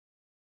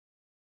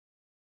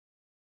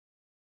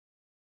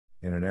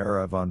In an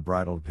era of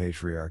unbridled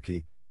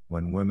patriarchy,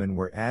 when women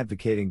were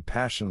advocating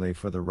passionately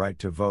for the right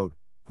to vote,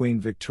 Queen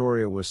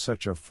Victoria was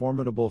such a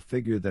formidable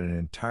figure that an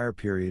entire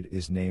period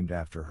is named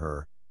after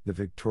her, the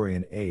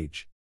Victorian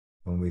Age.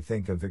 When we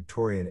think of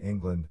Victorian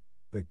England,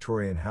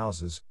 Victorian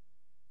houses,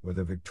 or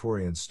the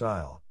Victorian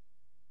style,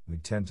 we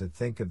tend to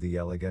think of the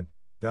elegant,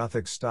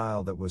 Gothic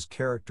style that was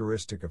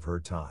characteristic of her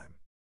time.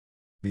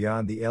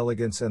 Beyond the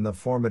elegance and the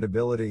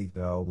formidability,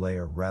 though, lay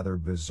a rather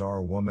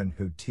bizarre woman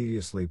who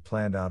tediously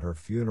planned out her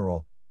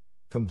funeral,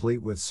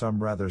 complete with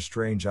some rather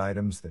strange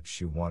items that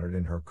she wanted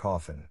in her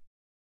coffin.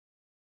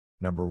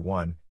 Number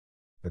 1.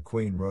 The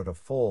Queen wrote a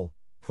full,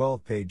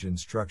 12-page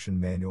instruction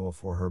manual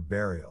for her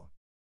burial.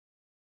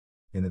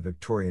 In the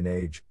Victorian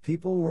Age,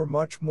 people were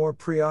much more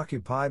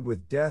preoccupied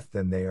with death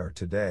than they are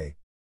today.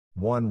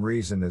 One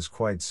reason is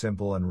quite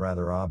simple and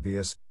rather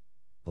obvious: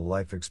 the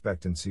life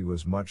expectancy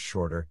was much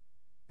shorter,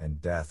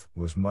 and death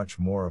was much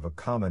more of a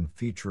common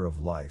feature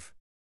of life.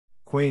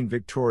 Queen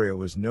Victoria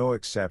was no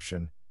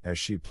exception, as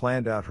she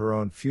planned out her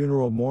own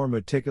funeral more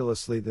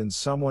meticulously than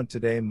someone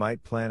today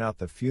might plan out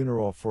the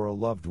funeral for a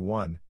loved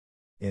one.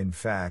 In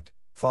fact,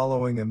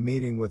 following a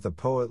meeting with the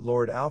poet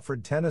Lord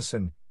Alfred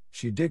Tennyson,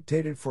 she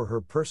dictated for her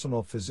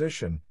personal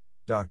physician,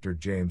 Dr.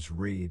 James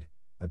Reed,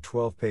 a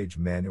 12-page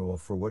manual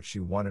for what she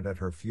wanted at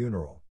her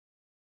funeral.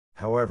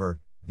 However,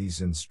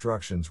 these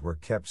instructions were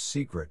kept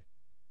secret,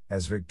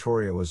 as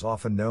Victoria was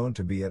often known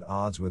to be at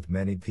odds with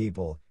many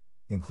people,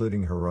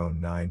 including her own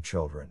 9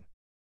 children.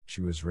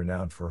 She was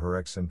renowned for her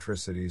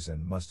eccentricities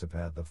and must have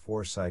had the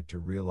foresight to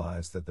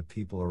realize that the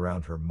people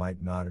around her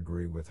might not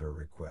agree with her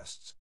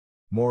requests.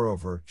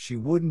 Moreover, she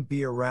wouldn't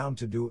be around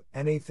to do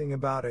anything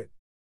about it.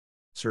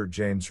 Sir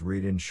James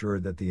Reed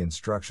ensured that the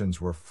instructions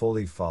were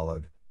fully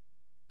followed,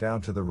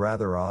 down to the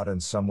rather odd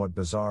and somewhat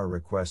bizarre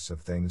requests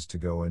of things to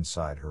go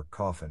inside her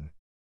coffin.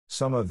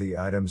 Some of the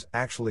items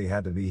actually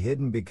had to be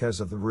hidden because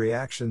of the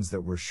reactions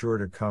that were sure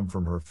to come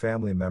from her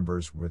family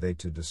members were they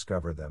to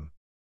discover them.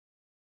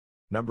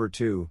 Number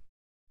 2.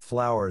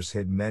 Flowers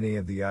hid many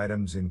of the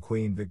items in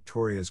Queen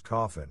Victoria's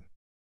coffin.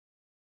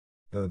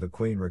 Though the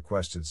Queen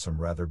requested some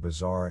rather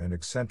bizarre and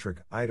eccentric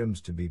items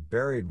to be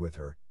buried with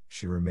her,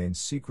 she remained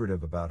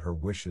secretive about her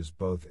wishes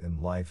both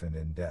in life and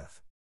in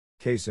death.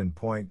 Case in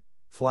point,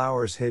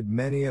 flowers hid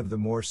many of the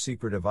more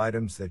secretive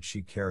items that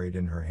she carried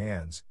in her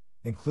hands,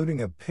 including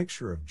a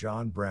picture of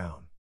John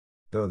Brown.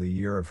 Though the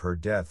year of her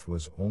death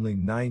was only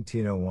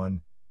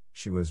 1901,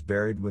 she was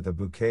buried with a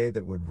bouquet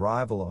that would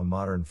rival a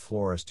modern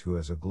florist who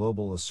has a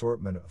global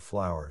assortment of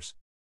flowers.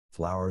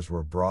 Flowers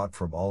were brought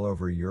from all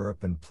over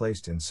Europe and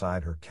placed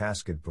inside her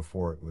casket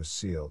before it was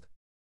sealed.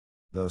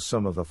 Though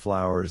some of the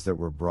flowers that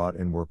were brought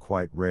in were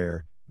quite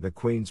rare, the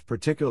Queen's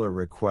particular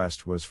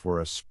request was for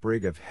a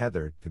sprig of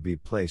heather to be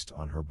placed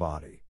on her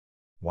body.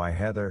 Why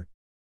heather?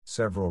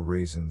 Several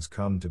reasons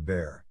come to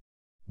bear.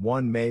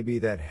 One may be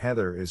that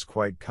heather is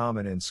quite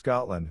common in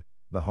Scotland,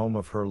 the home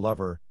of her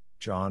lover,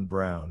 John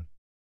Brown.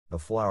 The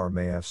flower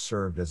may have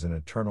served as an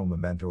eternal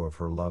memento of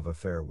her love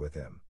affair with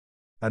him.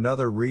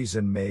 Another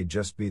reason may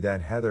just be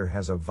that heather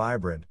has a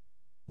vibrant,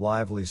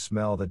 lively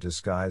smell that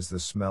disguises the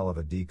smell of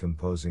a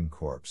decomposing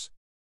corpse.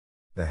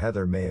 The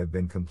heather may have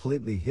been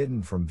completely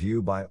hidden from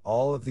view by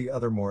all of the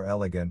other more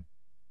elegant,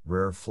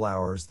 rare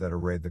flowers that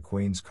arrayed the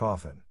Queen's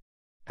coffin.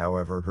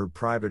 However, her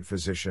private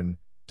physician,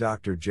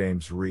 Dr.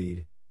 James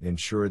Reed,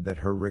 ensured that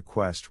her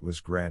request was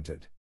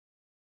granted.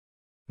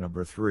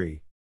 Number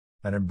 3.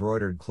 An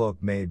embroidered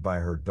cloak made by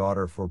her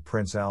daughter for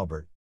Prince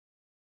Albert.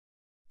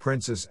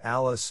 Princess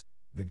Alice,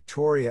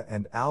 Victoria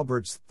and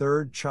Albert's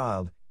third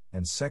child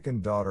and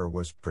second daughter,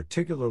 was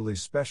particularly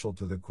special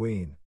to the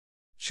Queen.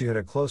 She had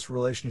a close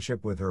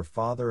relationship with her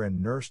father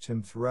and nursed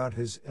him throughout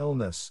his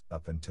illness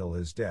up until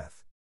his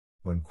death.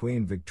 When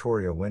Queen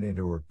Victoria went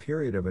into her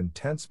period of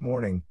intense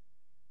mourning,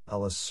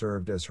 Alice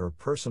served as her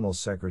personal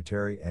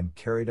secretary and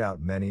carried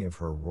out many of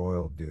her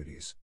royal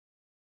duties.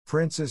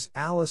 Princess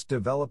Alice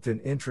developed an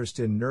interest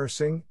in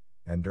nursing,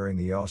 and during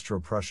the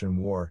Austro-Prussian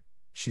War,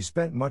 she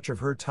spent much of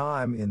her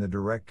time in the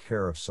direct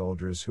care of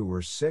soldiers who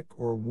were sick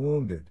or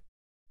wounded.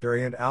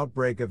 During an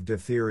outbreak of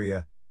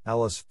diphtheria,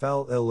 Alice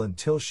fell ill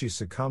until she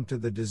succumbed to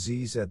the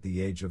disease at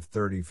the age of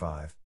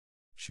 35.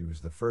 She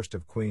was the first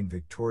of Queen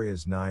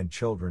Victoria's 9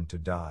 children to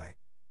die,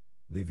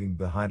 leaving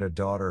behind a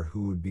daughter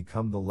who would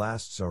become the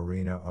last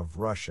Tsarina of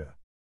Russia.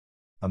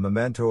 A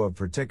memento of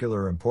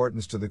particular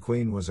importance to the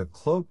Queen was a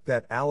cloak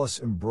that Alice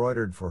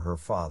embroidered for her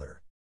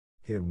father.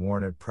 He had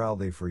worn it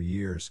proudly for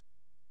years,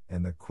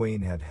 and the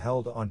Queen had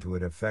held onto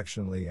it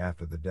affectionately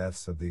after the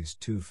deaths of these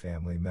 2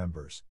 family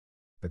members.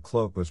 The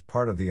cloak was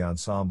part of the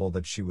ensemble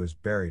that she was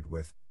buried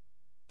with,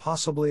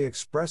 possibly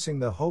expressing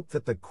the hope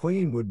that the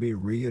Queen would be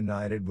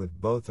reunited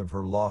with both of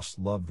her lost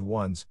loved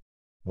ones.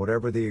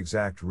 Whatever the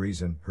exact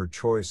reason, her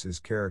choice is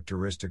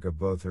characteristic of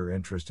both her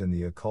interest in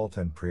the occult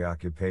and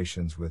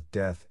preoccupations with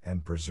death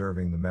and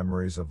preserving the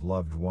memories of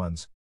loved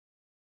ones.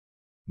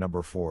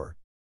 Number 4.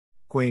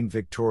 Queen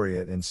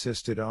Victoria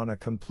insisted on a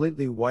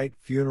completely white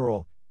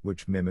funeral,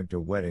 which mimicked a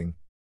wedding.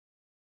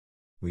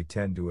 We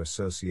tend to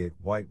associate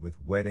white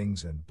with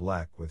weddings and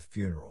black with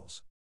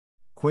funerals.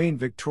 Queen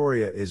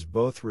Victoria is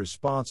both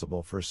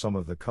responsible for some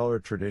of the color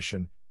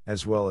tradition,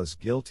 as well as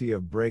guilty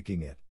of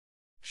breaking it.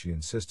 She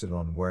insisted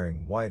on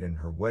wearing white in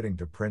her wedding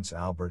to Prince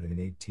Albert in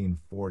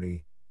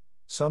 1840,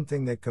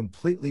 something that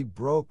completely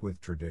broke with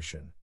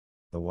tradition.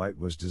 The white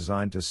was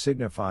designed to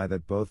signify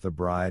that both the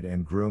bride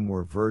and groom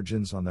were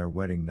virgins on their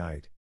wedding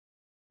night.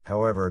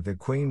 However, the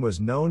Queen was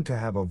known to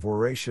have a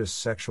voracious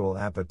sexual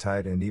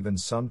appetite and even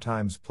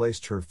sometimes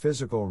placed her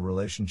physical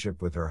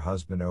relationship with her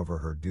husband over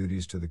her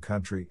duties to the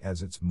country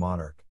as its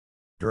monarch.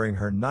 During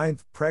her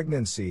 9th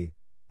pregnancy,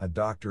 a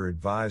doctor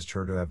advised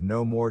her to have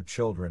no more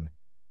children,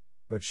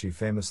 but she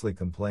famously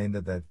complained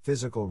that that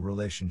physical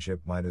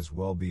relationship might as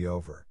well be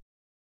over.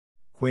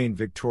 Queen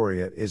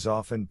Victoria is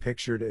often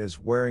pictured as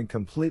wearing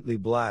completely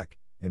black,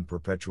 in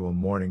perpetual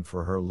mourning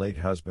for her late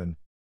husband.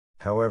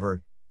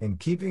 However, in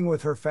keeping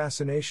with her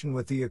fascination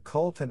with the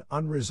occult and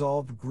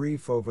unresolved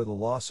grief over the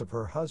loss of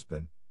her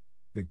husband,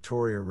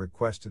 Victoria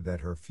requested that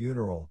her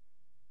funeral,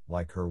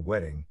 like her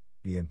wedding,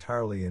 be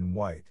entirely in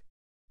white.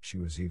 She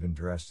was even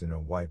dressed in a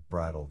white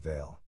bridal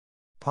veil.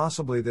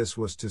 Possibly this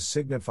was to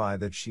signify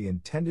that she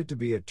intended to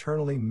be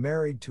eternally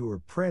married to her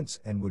prince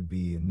and would be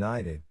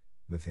united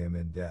with him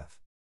in death.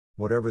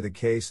 Whatever the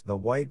case, the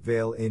white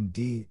veil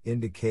indeed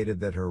indicated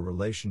that her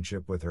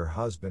relationship with her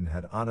husband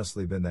had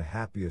honestly been the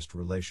happiest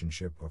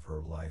relationship of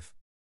her life.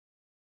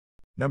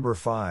 Number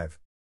 5.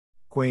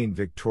 Queen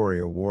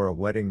Victoria wore a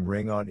wedding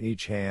ring on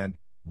each hand,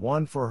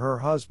 one for her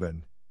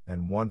husband,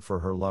 and one for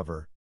her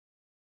lover.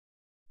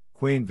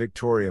 Queen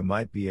Victoria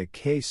might be a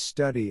case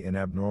study in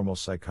abnormal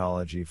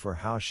psychology for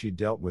how she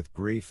dealt with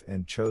grief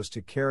and chose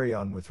to carry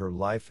on with her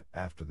life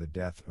after the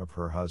death of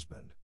her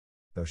husband.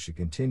 Though she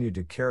continued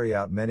to carry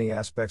out many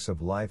aspects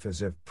of life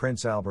as if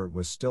Prince Albert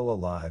was still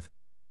alive,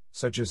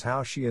 such as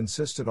how she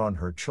insisted on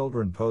her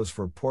children pose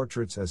for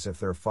portraits as if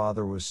their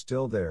father was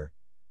still there,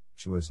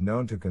 she was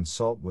known to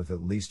consult with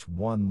at least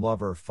one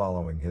lover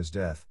following his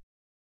death.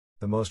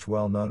 The most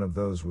well-known of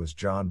those was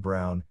John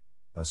Brown,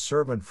 a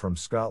servant from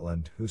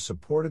Scotland who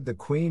supported the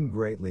Queen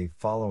greatly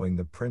following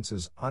the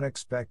prince's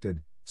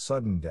unexpected,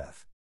 sudden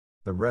death.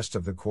 The rest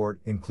of the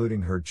court,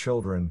 including her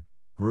children,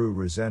 grew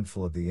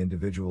resentful of the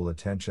individual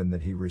attention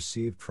that he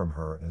received from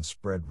her and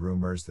spread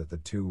rumors that the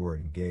two were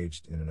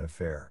engaged in an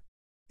affair.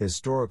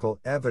 Historical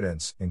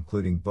evidence,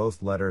 including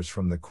both letters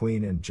from the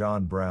Queen and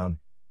John Brown,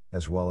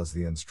 as well as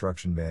the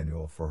instruction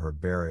manual for her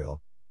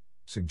burial,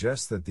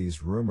 suggests that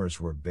these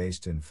rumors were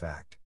based in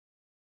fact.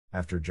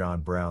 After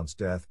John Brown's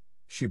death,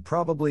 she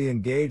probably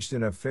engaged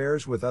in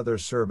affairs with other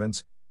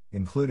servants,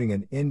 including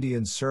an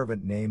Indian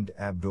servant named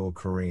Abdul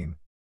Karim.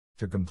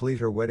 To complete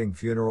her wedding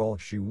funeral,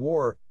 she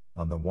wore,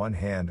 on the one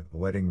hand, a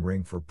wedding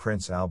ring for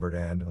Prince Albert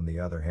and, on the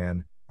other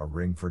hand, a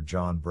ring for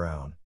John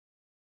Brown.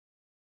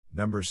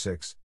 Number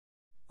 6.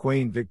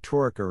 Queen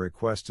Victoria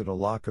requested a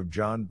lock of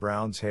John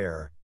Brown's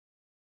hair.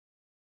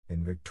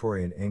 In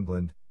Victorian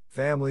England,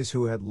 families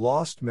who had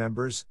lost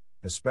members,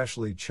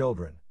 especially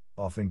children,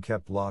 often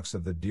kept locks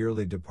of the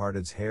dearly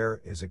departed's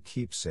hair as a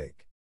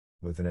keepsake.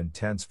 With an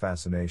intense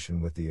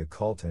fascination with the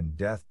occult and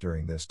death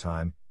during this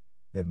time,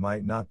 it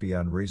might not be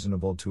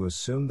unreasonable to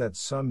assume that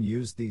some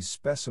used these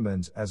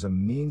specimens as a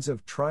means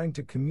of trying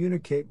to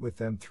communicate with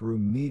them through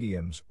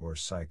mediums or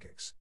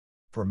psychics.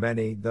 For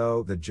many,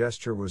 though, the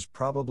gesture was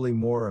probably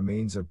more a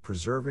means of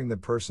preserving the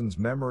person's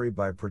memory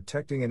by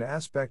protecting an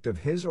aspect of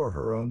his or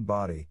her own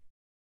body.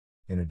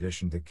 In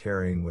addition to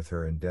carrying with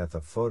her in death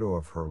a photo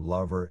of her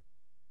lover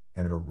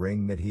and a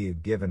ring that he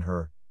had given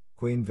her,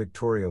 Queen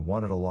Victoria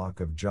wanted a lock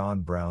of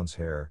John Brown's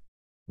hair.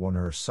 When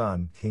her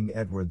son, King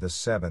Edward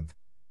VII,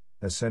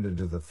 ascended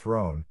to the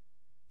throne,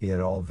 he had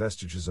all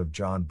vestiges of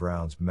John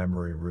Brown's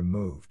memory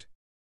removed.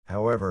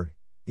 However,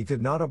 he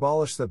could not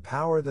abolish the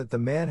power that the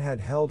man had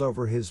held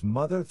over his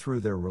mother through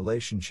their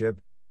relationship.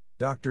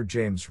 Dr.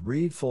 James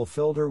Reed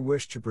fulfilled her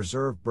wish to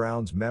preserve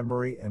Brown's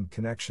memory and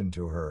connection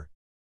to her.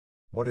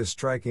 What is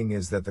striking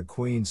is that the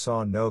Queen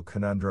saw no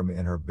conundrum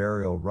in her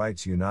burial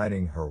rites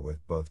uniting her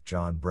with both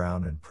John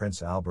Brown and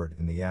Prince Albert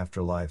in the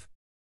afterlife.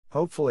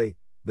 Hopefully,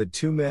 the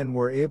two men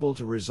were able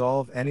to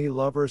resolve any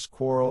lovers'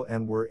 quarrel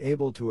and were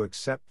able to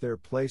accept their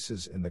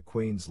places in the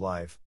Queen's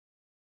life.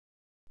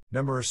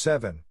 Number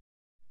 7.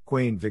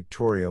 Queen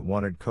Victoria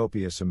wanted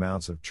copious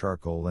amounts of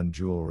charcoal and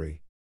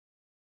jewelry.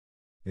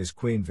 Is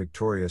Queen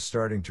Victoria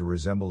starting to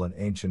resemble an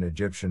ancient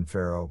Egyptian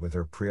pharaoh with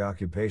her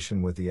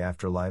preoccupation with the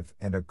afterlife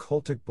and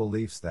occultic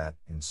beliefs that,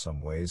 in some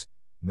ways,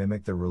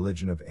 mimic the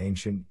religion of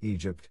ancient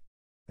Egypt?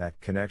 That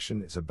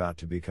connection is about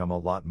to become a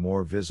lot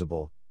more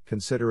visible,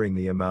 considering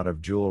the amount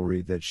of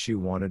jewelry that she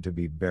wanted to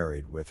be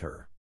buried with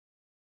her.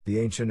 The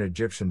ancient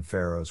Egyptian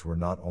pharaohs were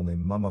not only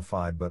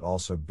mummified but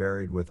also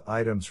buried with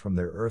items from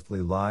their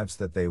earthly lives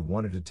that they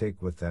wanted to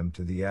take with them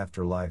to the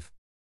afterlife.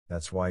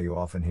 That's why you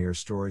often hear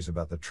stories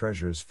about the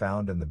treasures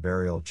found in the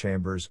burial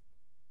chambers,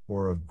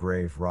 or of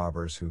grave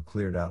robbers who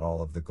cleared out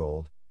all of the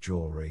gold,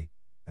 jewelry,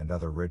 and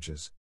other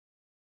riches.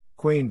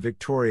 Queen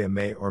Victoria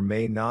may or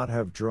may not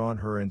have drawn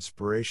her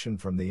inspiration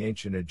from the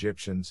ancient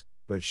Egyptians,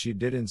 but she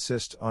did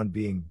insist on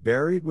being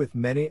buried with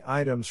many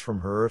items from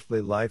her earthly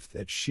life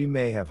that she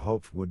may have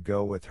hoped would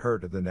go with her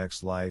to the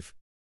next life.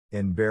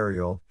 In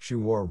burial, she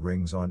wore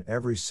rings on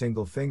every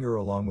single finger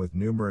along with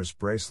numerous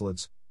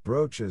bracelets,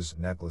 brooches,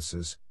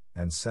 necklaces,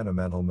 and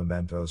sentimental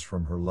mementos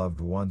from her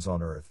loved ones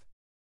on earth.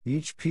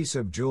 Each piece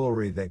of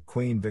jewelry that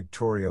Queen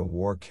Victoria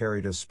wore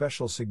carried a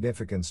special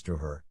significance to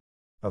her.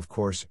 Of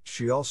course,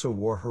 she also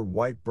wore her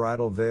white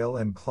bridal veil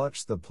and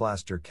clutched the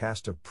plaster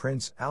cast of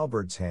Prince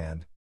Albert's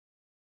hand.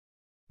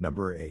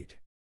 Number 8.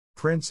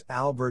 Prince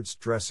Albert's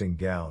dressing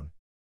gown.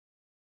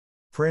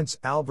 Prince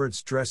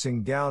Albert's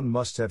dressing gown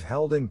must have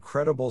held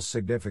incredible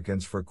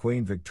significance for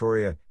Queen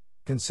Victoria,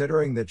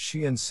 considering that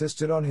she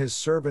insisted on his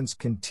servants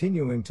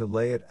continuing to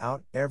lay it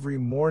out every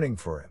morning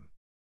for him.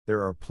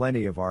 There are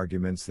plenty of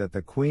arguments that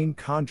the Queen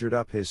conjured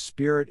up his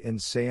spirit in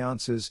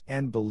seances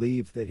and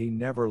believed that he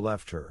never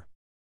left her.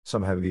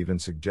 Some have even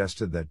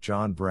suggested that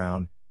John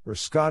Brown, her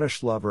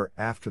Scottish lover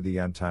after the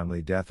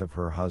untimely death of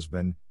her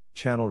husband,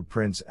 channeled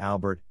Prince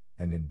Albert,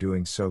 and in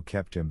doing so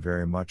kept him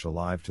very much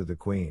alive to the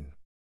Queen.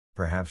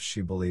 Perhaps she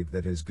believed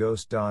that his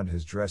ghost donned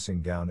his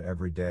dressing gown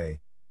every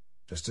day,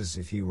 just as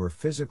if he were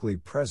physically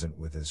present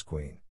with his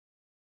Queen.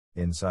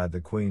 Inside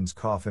the Queen's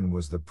coffin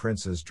was the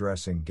prince's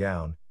dressing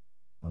gown,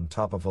 on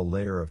top of a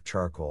layer of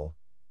charcoal,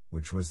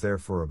 which was there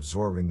for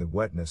absorbing the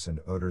wetness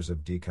and odors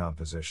of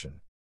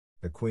decomposition.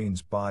 The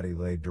Queen's body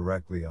lay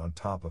directly on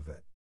top of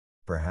it.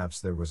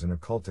 Perhaps there was an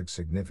occultic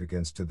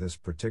significance to this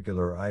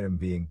particular item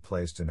being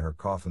placed in her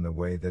coffin the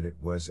way that it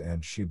was,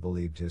 and she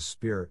believed his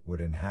spirit would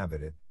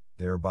inhabit it,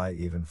 thereby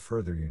even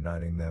further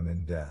uniting them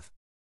in death.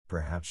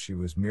 Perhaps she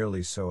was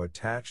merely so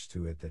attached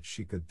to it that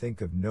she could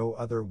think of no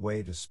other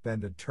way to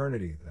spend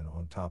eternity than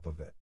on top of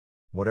it.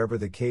 Whatever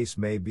the case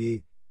may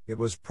be, it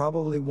was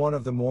probably one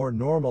of the more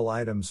normal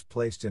items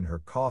placed in her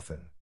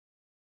coffin.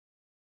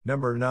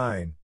 Number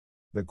 9.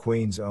 The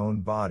Queen's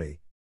own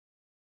body.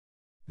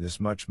 This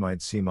much might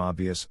seem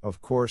obvious.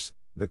 Of course,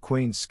 the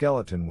Queen's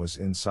skeleton was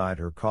inside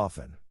her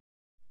coffin.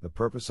 The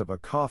purpose of a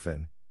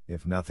coffin,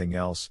 if nothing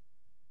else,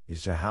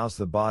 is to house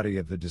the body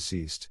of the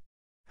deceased.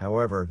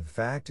 However, the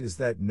fact is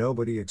that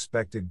nobody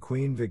expected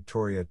Queen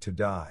Victoria to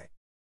die.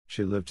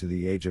 She lived to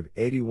the age of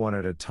 81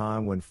 at a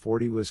time when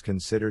 40 was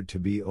considered to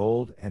be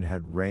old and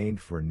had reigned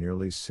for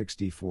nearly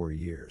 64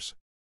 years.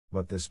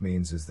 What this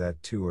means is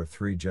that 2 or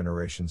 3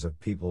 generations of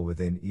people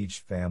within each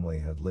family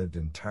had lived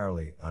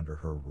entirely under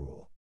her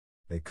rule.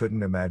 They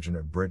couldn't imagine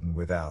a Britain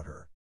without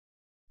her.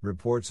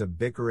 Reports of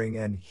bickering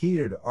and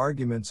heated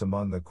arguments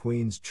among the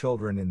Queen's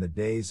children in the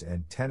days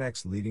and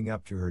 10x leading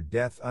up to her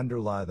death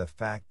underlie the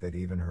fact that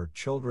even her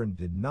children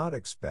did not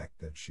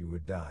expect that she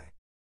would die.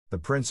 The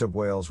Prince of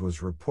Wales was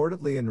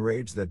reportedly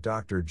enraged that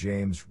Dr.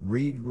 James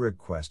Reed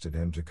requested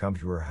him to come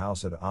to her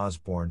house at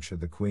Osborne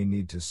should the Queen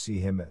need to see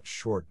him at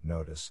short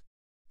notice.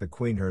 The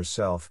Queen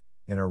herself,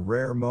 in a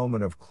rare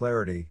moment of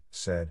clarity,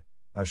 said,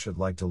 "I should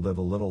like to live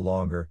a little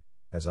longer,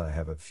 as I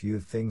have a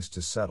few things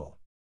to settle."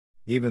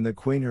 Even the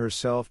Queen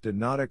herself did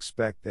not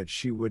expect that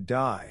she would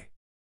die.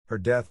 Her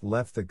death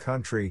left the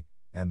country,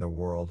 and the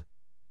world,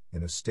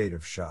 in a state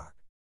of shock.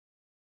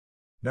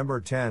 Number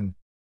 10.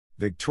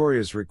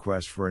 Victoria's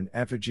request for an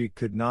effigy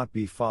could not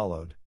be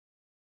followed.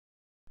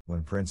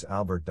 When Prince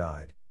Albert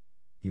died,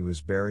 he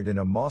was buried in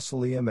a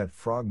mausoleum at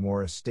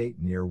Frogmore Estate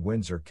near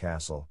Windsor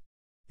Castle.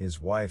 His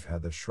wife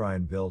had the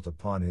shrine built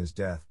upon his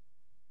death,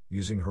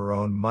 using her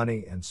own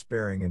money and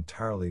sparing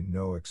entirely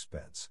no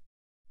expense.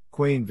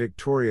 Queen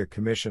Victoria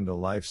commissioned a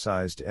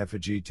life-sized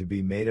effigy to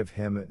be made of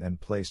him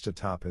and placed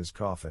atop his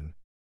coffin.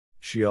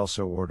 She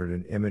also ordered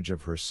an image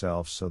of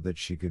herself so that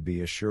she could be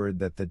assured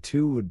that the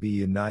two would be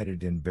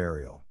united in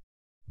burial.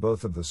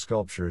 Both of the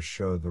sculptures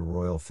showed the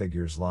royal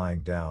figures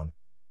lying down,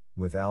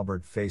 with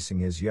Albert facing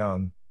his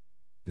young,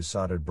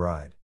 besotted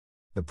bride.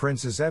 The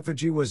prince's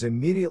effigy was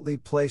immediately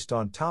placed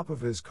on top of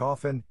his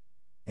coffin,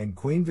 and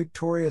Queen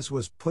Victoria's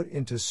was put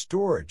into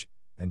storage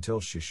until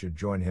she should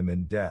join him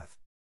in death.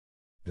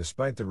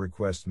 Despite the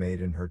request made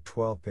in her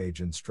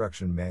 12-page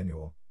instruction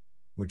manual,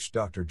 which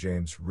Dr.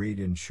 James Reed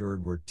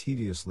ensured were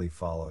tediously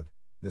followed,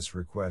 this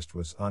request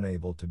was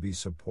unable to be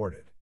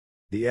supported.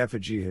 The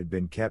effigy had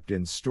been kept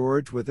in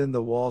storage within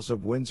the walls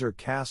of Windsor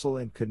Castle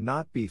and could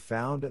not be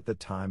found at the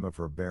time of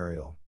her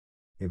burial.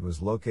 It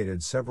was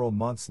located several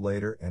months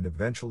later and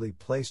eventually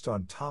placed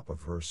on top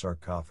of her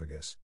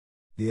sarcophagus.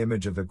 The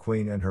image of the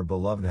Queen and her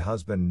beloved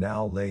husband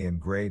now lay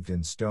engraved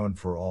in stone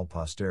for all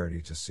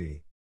posterity to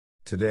see.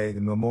 Today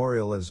the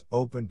memorial is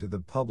open to the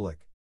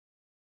public.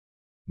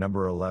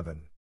 Number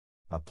 11.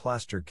 A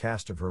plaster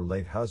cast of her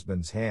late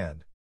husband's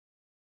hand.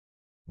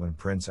 When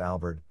Prince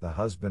Albert, the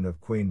husband of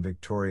Queen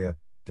Victoria,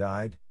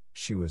 died,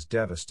 she was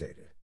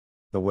devastated.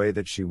 The way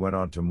that she went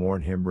on to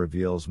mourn him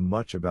reveals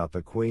much about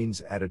the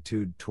Queen's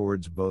attitude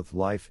towards both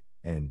life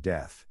and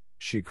death.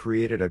 She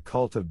created a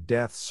cult of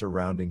death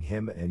surrounding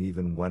him and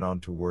even went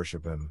on to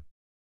worship him.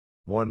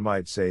 One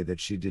might say that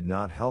she did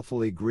not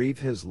healthily grieve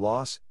his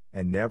loss,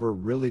 and never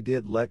really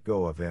did let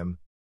go of him.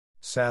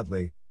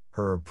 Sadly,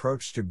 Her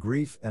approach to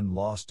grief and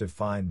loss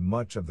defined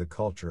much of the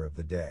culture of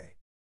the day.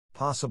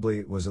 Possibly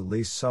it was at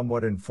least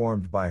somewhat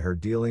informed by her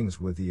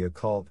dealings with the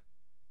occult,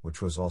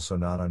 which was also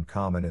not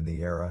uncommon in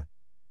the era,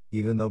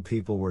 even though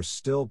people were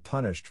still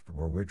punished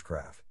for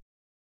witchcraft.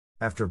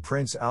 After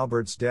Prince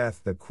Albert's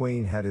death, the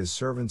Queen had his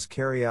servants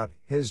carry out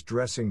his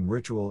dressing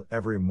ritual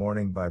every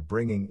morning by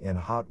bringing in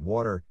hot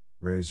water,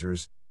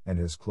 razors, and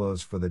his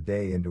clothes for the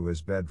day into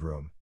his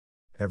bedroom.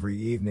 Every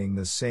evening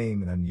the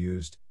same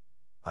unused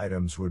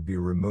items would be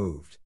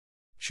removed.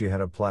 She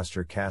had a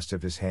plaster cast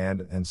of his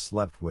hand and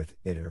slept with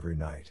it every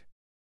night.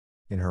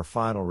 In her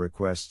final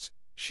requests,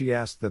 she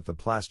asked that the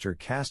plaster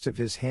cast of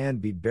his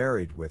hand be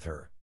buried with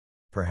her.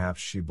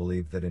 Perhaps she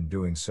believed that in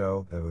doing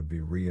so, they would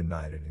be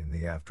reunited in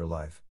the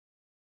afterlife.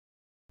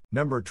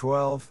 Number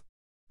 12.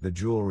 The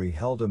jewelry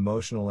held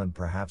emotional and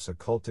perhaps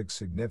occultic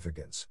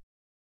significance.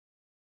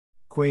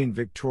 Queen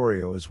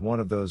Victoria was one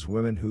of those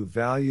women who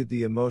valued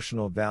the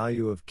emotional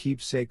value of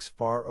keepsakes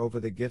far over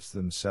the gifts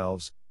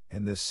themselves,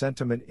 and this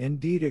sentiment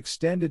indeed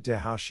extended to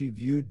how she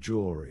viewed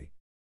jewelry.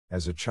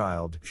 As a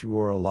child, she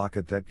wore a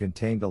locket that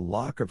contained a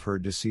lock of her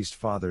deceased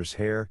father's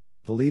hair,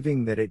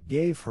 believing that it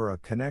gave her a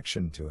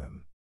connection to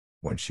him.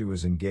 When she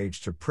was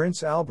engaged to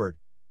Prince Albert,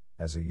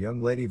 as a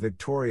young lady,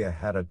 Victoria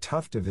had a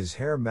tuft of his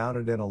hair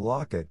mounted in a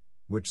locket,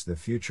 which the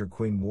future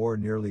queen wore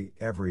nearly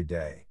every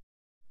day.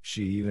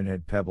 She even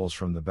had pebbles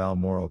from the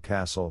BURlAl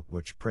castle,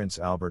 which Prince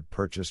Albert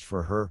purchased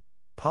for her,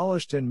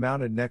 polished and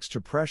mounted next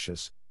to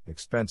precious,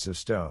 expensive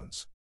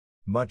stones.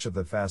 Much of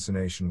the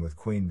fascination with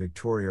Queen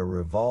Victoria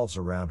revolves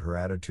around her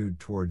attitude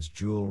towards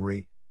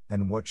jewelry,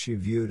 and what she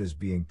viewed as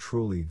being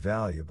truly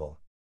valuable.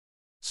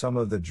 Some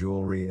of the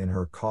jewelry in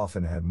her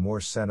coffin had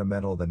more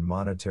sentimental than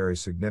monetary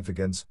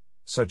significance,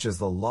 such as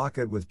the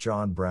locket with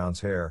John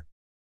Brown's hair.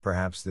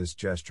 Perhaps this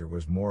gesture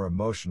was more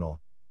emotional,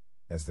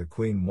 as the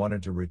Queen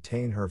wanted to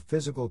retain her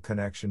physical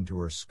connection to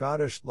her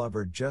Scottish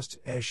lover just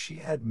as she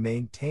had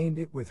maintained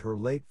it with her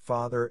late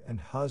father and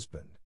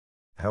husband.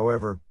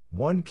 However,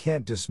 one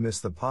can't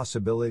dismiss the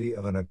possibility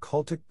of an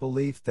occultic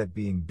belief that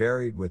being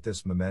buried with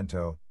this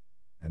memento,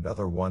 and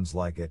other ones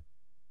like it,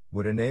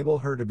 would enable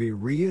her to be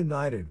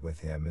reunited with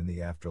him in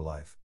the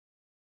afterlife.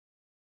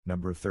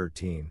 Number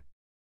 13.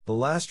 The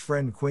last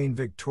friend Queen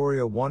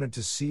Victoria wanted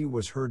to see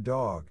was her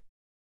dog.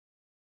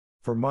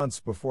 For months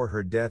before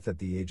her death at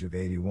the age of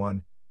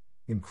 81,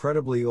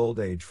 incredibly old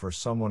age for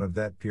someone of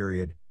that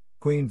period,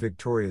 Queen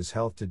Victoria's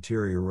health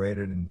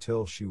deteriorated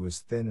until she was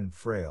thin and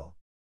frail.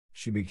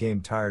 She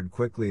became tired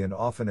quickly and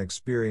often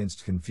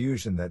experienced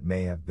confusion that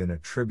may have been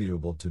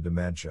attributable to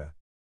dementia.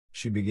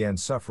 She began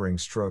suffering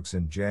strokes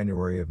in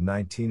January of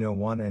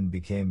 1901 and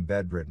became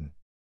bedridden.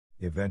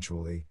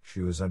 Eventually, she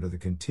was under the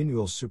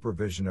continual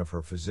supervision of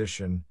her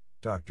physician,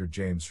 Dr.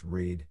 James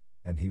Reed,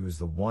 and he was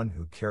the one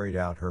who carried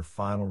out her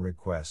final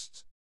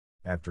requests.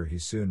 After he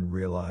soon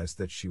realized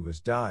that she was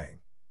dying,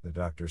 the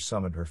doctor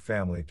summoned her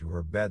family to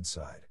her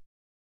bedside.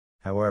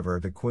 However,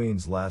 the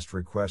Queen's last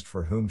request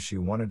for whom she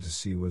wanted to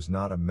see was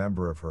not a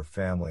member of her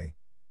family,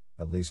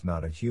 at least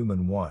not a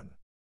human one.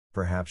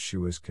 Perhaps she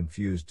was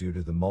confused due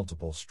to the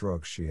multiple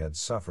strokes she had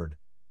suffered,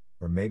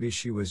 or maybe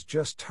she was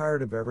just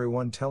tired of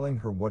everyone telling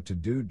her what to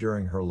do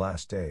during her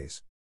last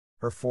days.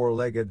 Her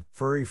four-legged,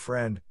 furry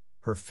friend,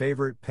 her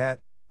favorite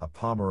pet, a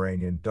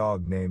Pomeranian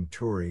dog named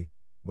Turi,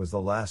 was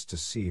the last to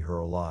see her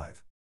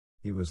alive.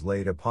 He was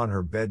laid upon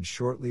her bed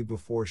shortly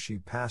before she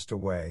passed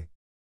away.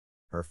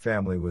 Her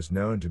family was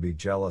known to be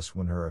jealous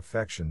when her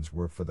affections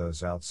were for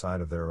those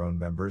outside of their own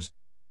members,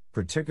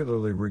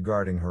 particularly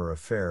regarding her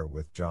affair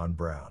with John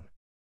Brown.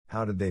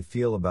 How did they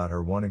feel about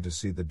her wanting to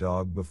see the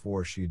dog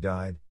before she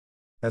died?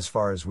 As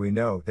far as we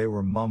know, they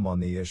were mum on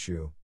the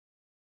issue.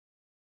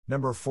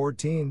 Number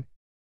 14.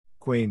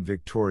 Queen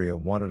Victoria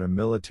wanted a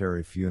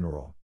military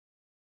funeral.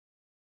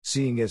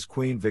 Seeing as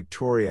Queen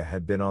Victoria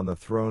had been on the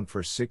throne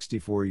for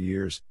 64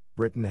 years,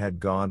 Britain had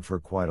gone for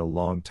quite a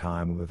long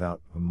time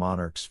without a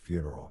monarch's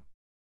funeral.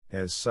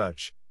 As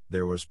such,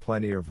 there was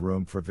plenty of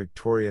room for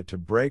Victoria to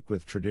break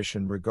with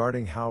tradition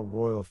regarding how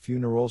royal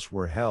funerals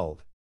were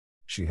held.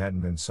 She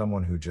hadn't been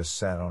someone who just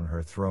sat on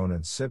her throne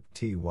and sipped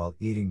tea while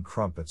eating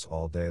crumpets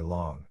all day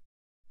long.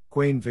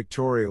 Queen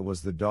Victoria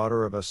was the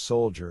daughter of a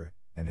soldier,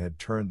 and had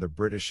turned the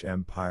British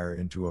Empire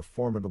into a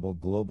formidable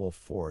global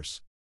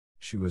force.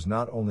 She was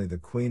not only the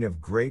Queen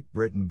of Great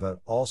Britain but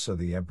also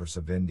the Empress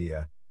of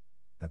India,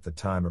 at the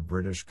time a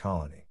British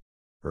colony.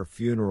 Her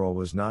funeral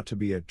was not to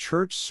be a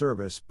church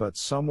service but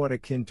somewhat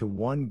akin to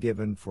one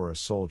given for a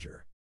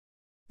soldier.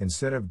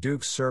 Instead of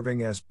dukes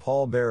serving as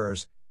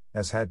pallbearers,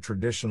 as had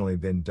traditionally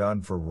been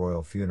done for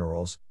royal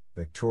funerals,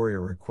 Victoria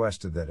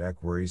requested that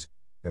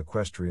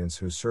equestrians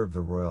who served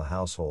the royal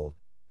household,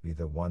 be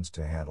the ones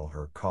to handle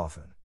her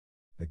coffin.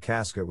 The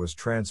casket was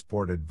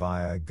transported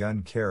via a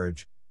gun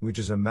carriage, which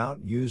is a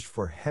mount used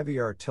for heavy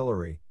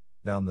artillery,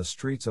 down the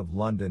streets of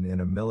London in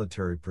a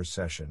military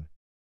procession.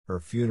 Her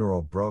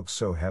funeral broke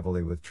so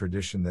heavily with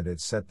tradition that it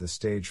set the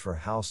stage for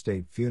how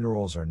state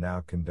funerals are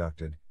now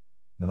conducted,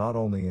 not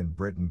only in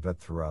Britain but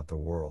throughout the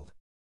world.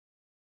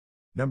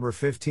 Number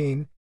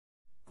 15.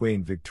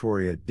 Queen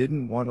Victoria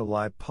didn't want to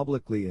lie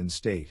publicly in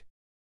state.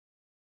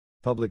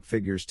 Public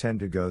figures tend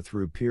to go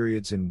through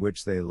periods in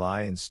which they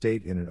lie in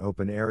state in an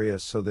open area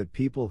so that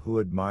people who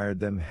admired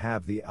them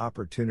have the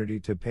opportunity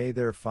to pay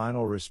their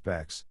final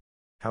respects.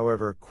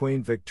 However,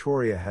 Queen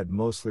Victoria had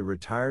mostly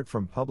retired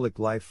from public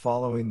life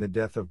following the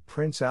death of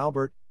Prince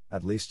Albert,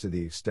 at least to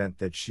the extent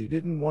that she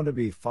didn't want to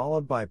be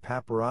followed by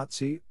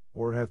paparazzi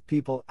or have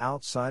people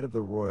outside of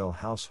the royal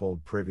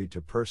household privy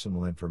to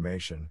personal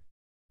information.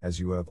 As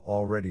you have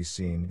already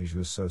seen, she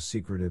was so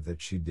secretive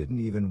that she didn't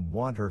even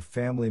want her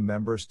family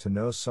members to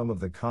know some of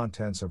the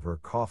contents of her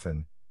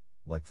coffin,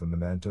 like the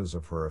mementos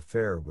of her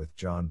affair with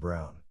John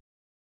Brown.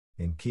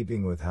 In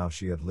keeping with how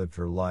she had lived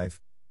her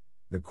life,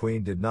 the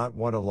Queen did not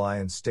want to lie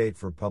in state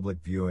for public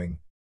viewing.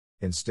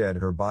 Instead,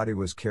 her body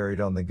was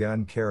carried on the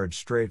gun carriage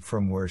straight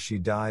from where she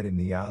died in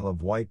the Isle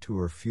of Wight to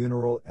her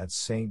funeral at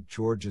St.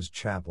 George's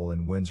Chapel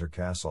in Windsor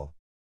Castle.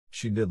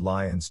 She did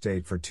lie in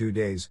state for 2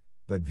 days,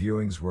 but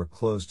viewings were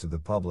closed to the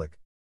public.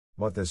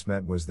 What this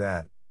meant was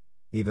that,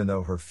 even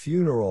though her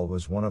funeral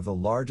was one of the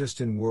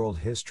largest in world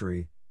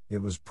history, it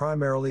was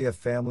primarily a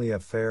family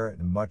affair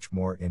and much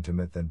more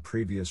intimate than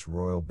previous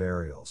royal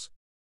burials.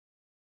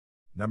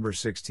 Number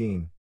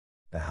 16.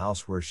 The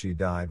house where she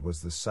died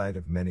was the site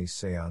of many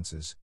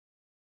seances.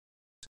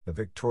 The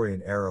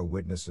Victorian era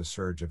witnessed a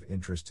surge of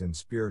interest in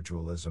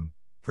spiritualism,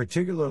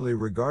 particularly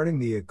regarding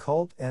the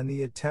occult and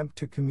the attempt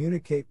to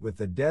communicate with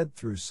the dead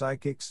through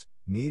psychics,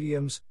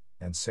 mediums,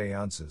 and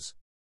seances.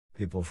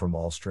 People from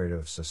all strata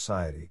of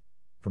society,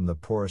 from the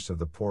poorest of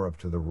the poor up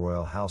to the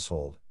royal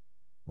household,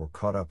 were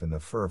caught up in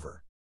the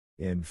fervor.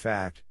 In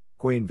fact,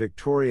 Queen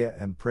Victoria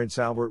and Prince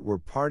Albert were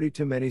party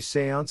to many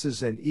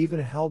seances and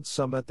even held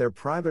some at their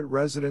private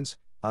residence,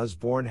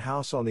 Osborne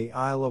House on the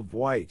Isle of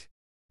Wight.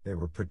 They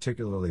were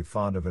particularly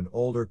fond of an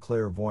older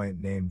clairvoyant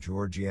named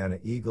Georgiana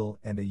Eagle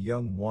and a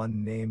young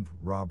one named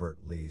Robert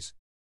Lees.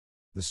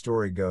 The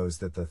story goes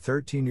that the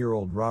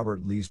 13-year-old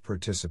Robert Lees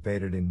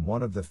participated in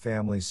one of the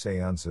family's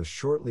seances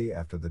shortly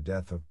after the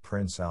death of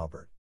Prince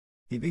Albert.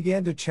 He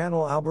began to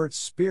channel Albert's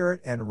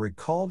spirit and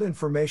recalled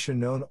information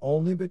known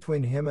only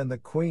between him and the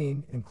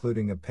Queen,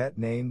 including a pet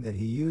name that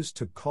he used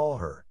to call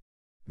her.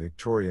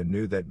 Victoria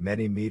knew that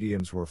many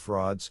mediums were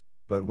frauds,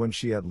 but when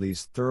she had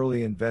Lees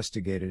thoroughly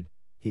investigated,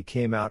 he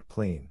came out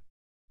clean.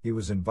 He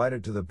was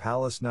invited to the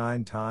palace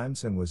 9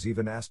 times and was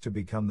even asked to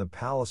become the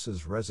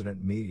palace's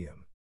resident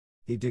medium.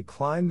 He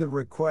declined the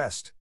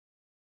request.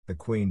 The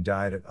Queen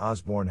died at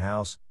Osborne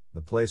House,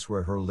 the place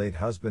where her late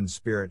husband's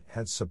spirit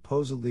had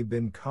supposedly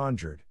been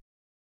conjured.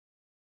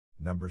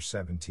 Number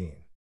 17.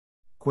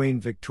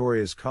 Queen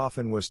Victoria's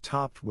coffin was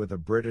topped with a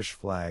British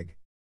flag.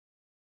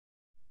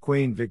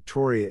 Queen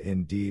Victoria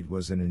indeed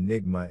was an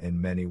enigma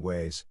in many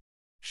ways.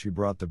 She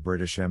brought the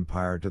British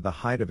Empire to the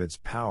height of its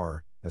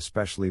power,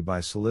 especially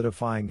by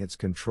solidifying its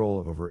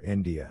control over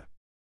India.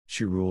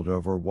 She ruled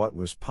over what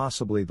was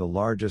possibly the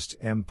largest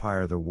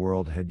empire the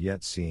world had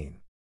yet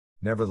seen.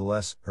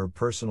 Nevertheless, her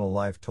personal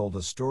life told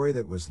a story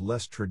that was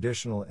less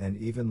traditional and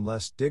even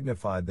less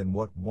dignified than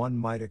what one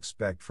might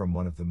expect from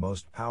one of the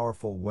most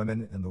powerful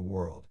women in the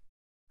world.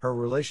 Her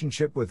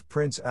relationship with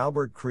Prince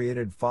Albert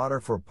created fodder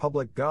for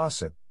public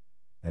gossip,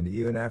 and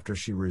even after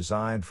she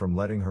resigned from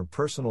letting her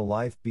personal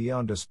life be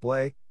on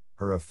display,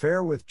 her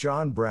affair with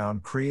John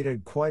Brown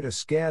created quite a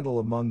scandal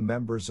among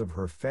members of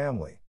her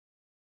family.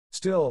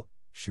 Still,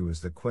 she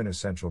was the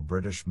quintessential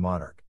British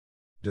monarch.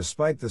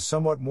 Despite the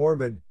somewhat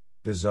morbid,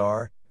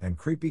 bizarre, and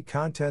creepy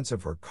contents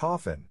of her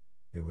coffin,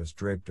 it was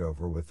draped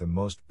over with the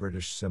most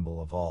British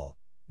symbol of all,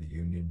 the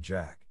Union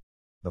Jack.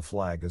 The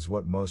flag is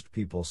what most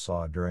people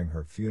saw during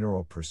her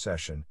funeral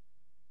procession,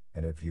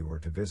 and if you were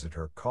to visit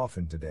her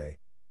coffin today,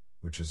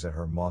 which is at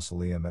her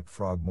mausoleum at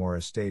Frogmore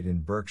Estate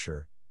in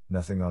Berkshire,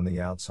 nothing on the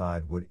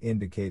outside would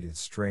indicate its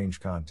strange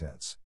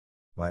contents.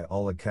 By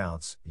all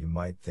accounts, you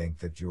might think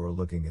that you are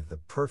looking at the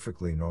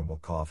perfectly normal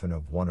coffin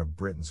of one of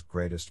Britain's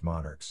greatest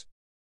monarchs.